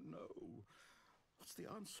 I don't know. What's the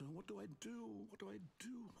answer? What do I do? What do I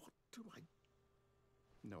do? What do I...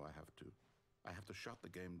 No, I have to. I have to shut the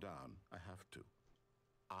game down. I have to.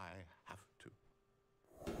 I have to.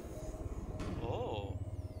 Oh.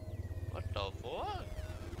 What the fuck?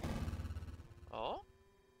 Oh?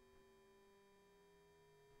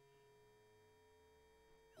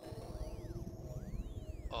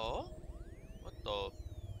 Oh? What the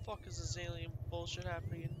fuck is this alien bullshit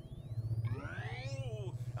happening?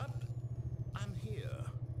 Oh, I'm here.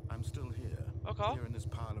 I'm still here. Okay. Here in this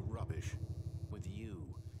pile of rubbish. With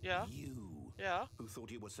you. Yeah. You. Yeah. Who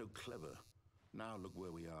thought you were so clever. Now look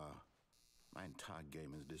where we are. My entire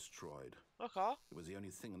game is destroyed. Okay. It was the only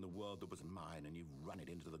thing in the world that was mine, and you've run it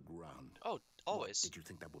into the ground. Oh, always. What, did you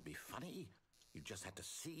think that would be funny? You just had to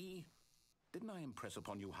see? Didn't I impress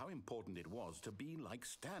upon you how important it was to be like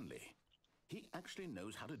Stanley? He actually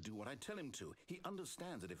knows how to do what I tell him to. He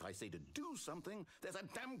understands that if I say to do something, there's a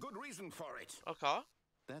damn good reason for it. Okay.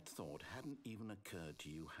 That thought hadn't even occurred to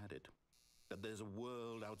you, had it? That there's a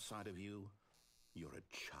world outside of you? You're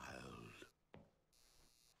a child.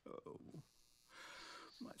 Oh,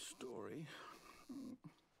 my story.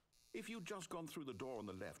 If you'd just gone through the door on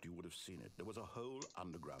the left, you would have seen it. There was a whole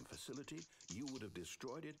underground facility. You would have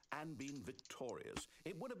destroyed it and been victorious.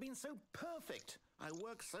 It would have been so perfect. I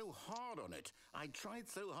worked so hard on it. I tried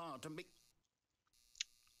so hard to make...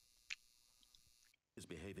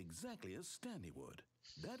 behave exactly as Stanley would.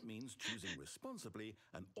 That means choosing responsibly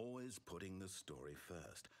and always putting the story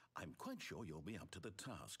first. I'm quite sure you'll be up to the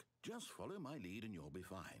task. Just follow my lead and you'll be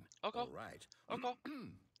fine. Okay. All right. Okay.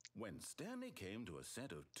 When Stanley came to a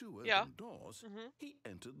set of two open Yeah. doors, he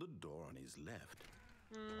entered the door on his left.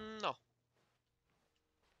 No.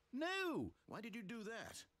 No! Why did you do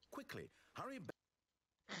that? Quickly, hurry back.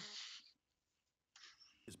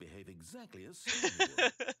 Behave exactly as Stanley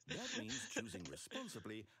would. That means choosing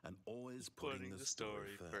responsibly and always putting the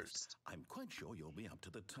story first. I'm quite sure you'll be up to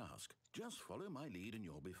the task. Just follow my lead and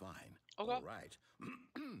you'll be fine. Okay. All right.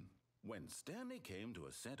 When Stanley came to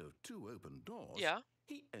a set of two open doors, Yeah.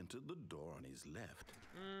 he entered the door on his left.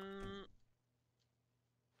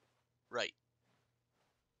 Right.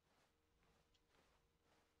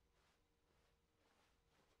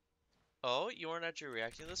 Oh, you aren't actually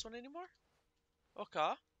reacting to this one anymore?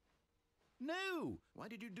 Okay. No! Why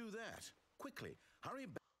did you do that? Quickly, hurry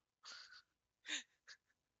back.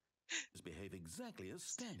 Behave exactly as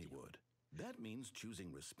Stanley would. That means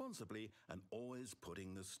choosing responsibly and always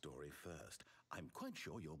putting the story first. I'm quite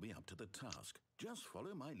sure you'll be up to the task. Just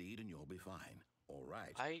follow my lead and you'll be fine. All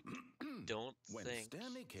right. I don't when think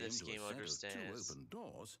Stanley came this to game a set of understands two open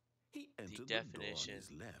doors, he the entered the door on definition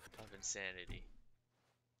his left. of insanity.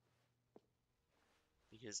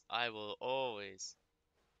 Because I will always...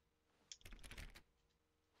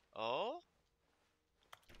 Oh?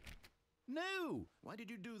 No! Why did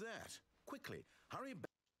you do that? Quickly, hurry back.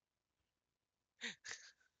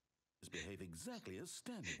 Behave exactly as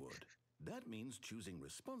Stanley would. That means choosing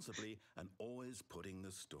responsibly and always putting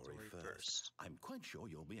the story first. I'm quite sure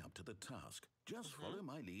you'll be up to the task. Just follow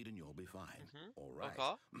my lead and you'll be fine. All right.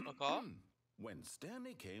 Okay. When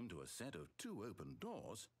Stanley came to a set of two open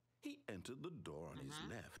doors, he entered the door on his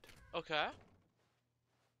left. Okay.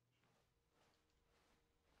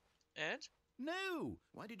 And? No!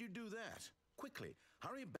 Why did you do that? Quickly,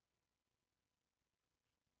 hurry back.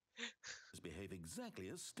 Behave exactly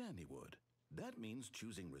as Stanley would. That means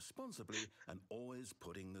choosing responsibly and always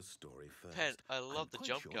putting the story first. Pen, I love the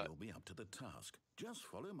jump sure cut. You'll be up to the task. Just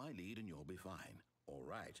follow my lead and you'll be fine. All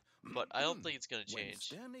right. But I don't think it's going to When change.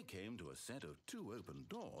 Stanley came to a set of two open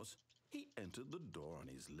doors, he entered the door on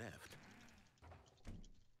his left.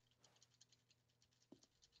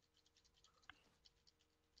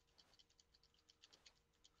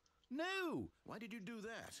 No! Why did you do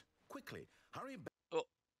that? Quickly, hurry back. Oh.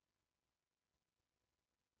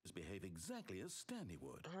 Behave exactly as Stanley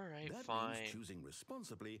would. Alright, that fine. means choosing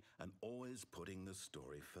responsibly and always putting the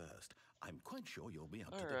story first. I'm quite sure you'll be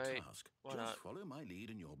up to the Alright, task. why Just not? follow my lead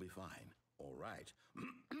and you'll be fine. All right.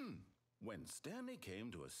 When Stanley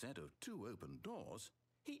came to a set of two open doors,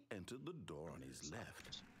 he entered the door on his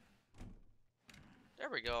left. There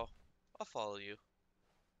we go. I'll follow you.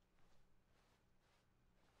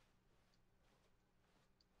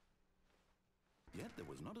 Yet there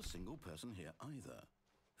was not a single person here either.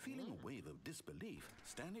 Feeling a wave of disbelief,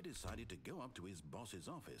 Stanley decided to go up to his boss's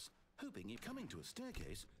office. Hoping he'd coming to a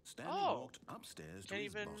staircase, Stanley walked upstairs to Can't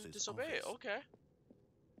his even boss's disobey office. it. Okay.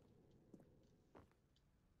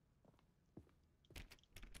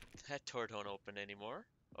 That door don't open anymore.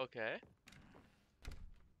 Okay.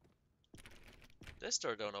 This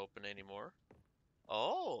door don't open anymore.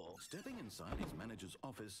 Oh. Stepping inside his manager's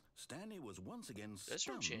office, Stanley was once again This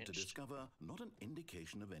room stunned to changed. discover not an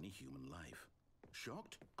indication of any human life.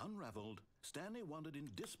 Shocked, unraveled, Stanley wondered in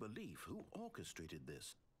disbelief who orchestrated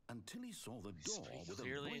this until he saw the door Speak with a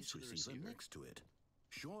clearly voice into the receiver receiver. next to it.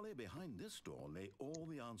 Surely behind this door lay all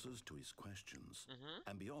the answers to his questions.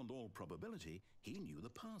 And beyond all probability, he knew the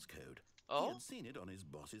passcode. He Oh? had seen it on his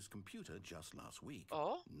boss's computer just last week.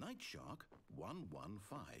 Oh? Night Shark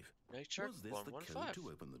 115. Night Shark Was this the code 115. to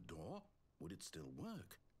open the door? Would it still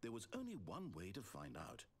work? There was only one way to find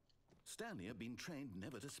out. Stanley had been trained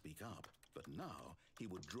never to speak up, but now he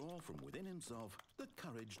would draw from within himself the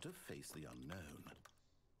courage to face the unknown.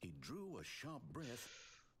 He drew a sharp breath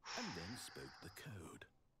and then spoke the code.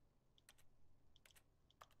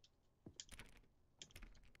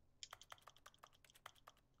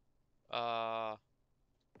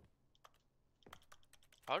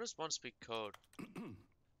 How does one speak code?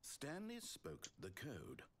 Stanley spoke the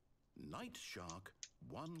code. Night Shark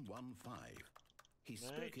 115. He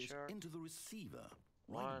spoke Night it Shark into the receiver,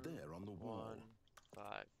 right there on the wall.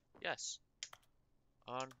 115. Yes.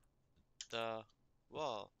 On the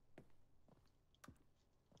wall.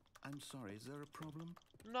 I'm sorry, is there a problem?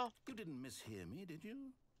 No. You didn't mishear me, did you?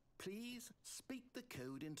 Please speak the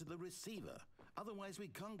code into the receiver. Otherwise, we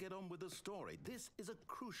can't get on with the story. This is a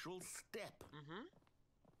crucial step.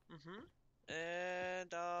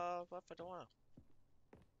 And, what if I don't wanna?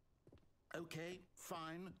 Okay,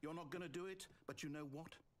 fine. You're not going to do it, but you know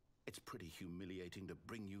what? It's pretty humiliating to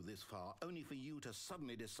bring you this far, only for you to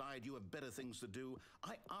suddenly decide you have better things to do.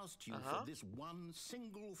 I asked you for this one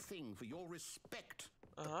single thing, for your respect.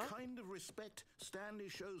 The kind of respect Stanley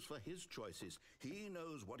shows for his choices. He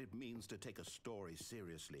knows what it means to take a story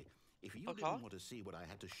seriously. If you didn't want to see what I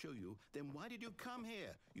had to show you, then why did you come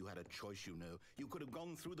here? You had a choice, you know. You could have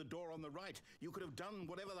gone through the door on the right. You could have done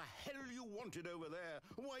whatever the hell you wanted over there.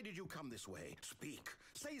 Why did you come this way? Speak.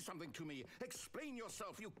 Say something to me. Explain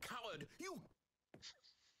yourself, you coward. You...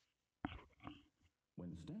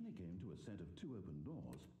 When Stanley came to a set of 2 open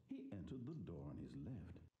doors, he entered the door on his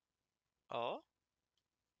left. Oh?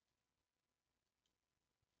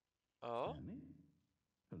 Oh? Stanley?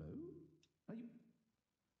 Hello? Are you...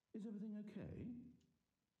 Is everything okay?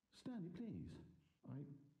 Stanley, please.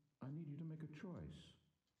 I need you to make a choice.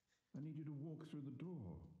 I need you to walk through the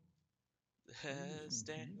door.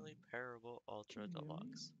 Stanley Parable Ultra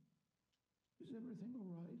Deluxe. Is everything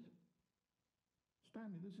all right?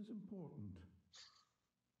 Stanley, this is important.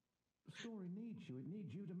 The story needs you. It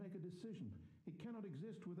needs you to make a decision. It cannot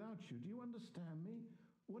exist without you. Do you understand me?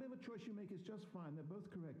 Whatever choice you make is just fine. They're both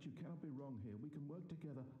correct. You cannot be wrong here. We can work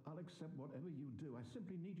together. I'll accept whatever you do. I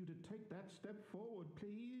simply need you to take that step forward,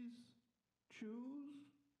 please. Choose.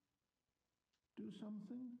 Do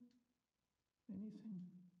something. Anything.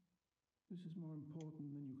 This is more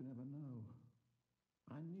important than you can ever know.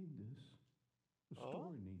 I need this. The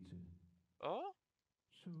story needs it. Oh?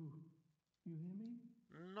 So, you hear me?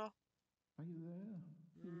 No. Are you there?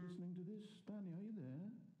 You're listening to this? Stanley, are you there?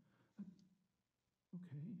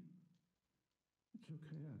 Okay. It's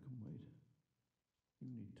okay, I can wait. You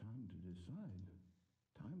need time to decide.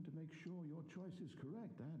 Time to make sure your choice is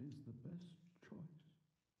correct. That is the best choice.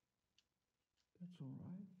 That's all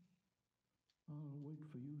right. I'll wait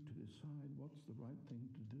for you to decide what's the right thing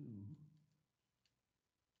to do.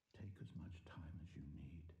 Take as much time as you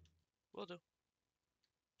need. Will do.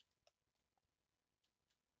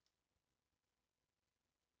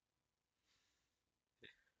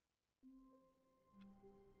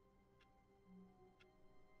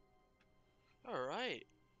 All right.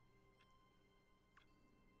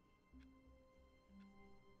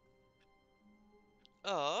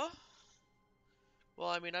 Well,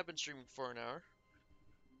 I mean, I've been streaming for an hour,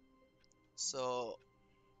 so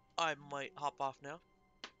I might hop off now.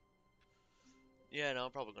 Yeah, no,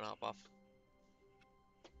 I'm probably gonna hop off.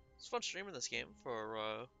 It's fun streaming this game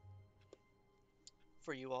for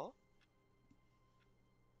you all,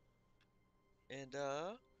 and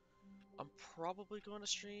I'm probably going to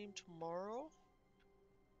stream tomorrow.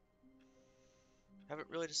 Haven't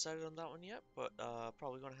really decided on that one yet, but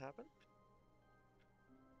probably going to happen.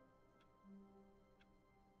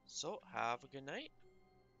 So have a good night,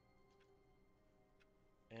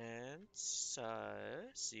 and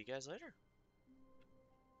see you guys later.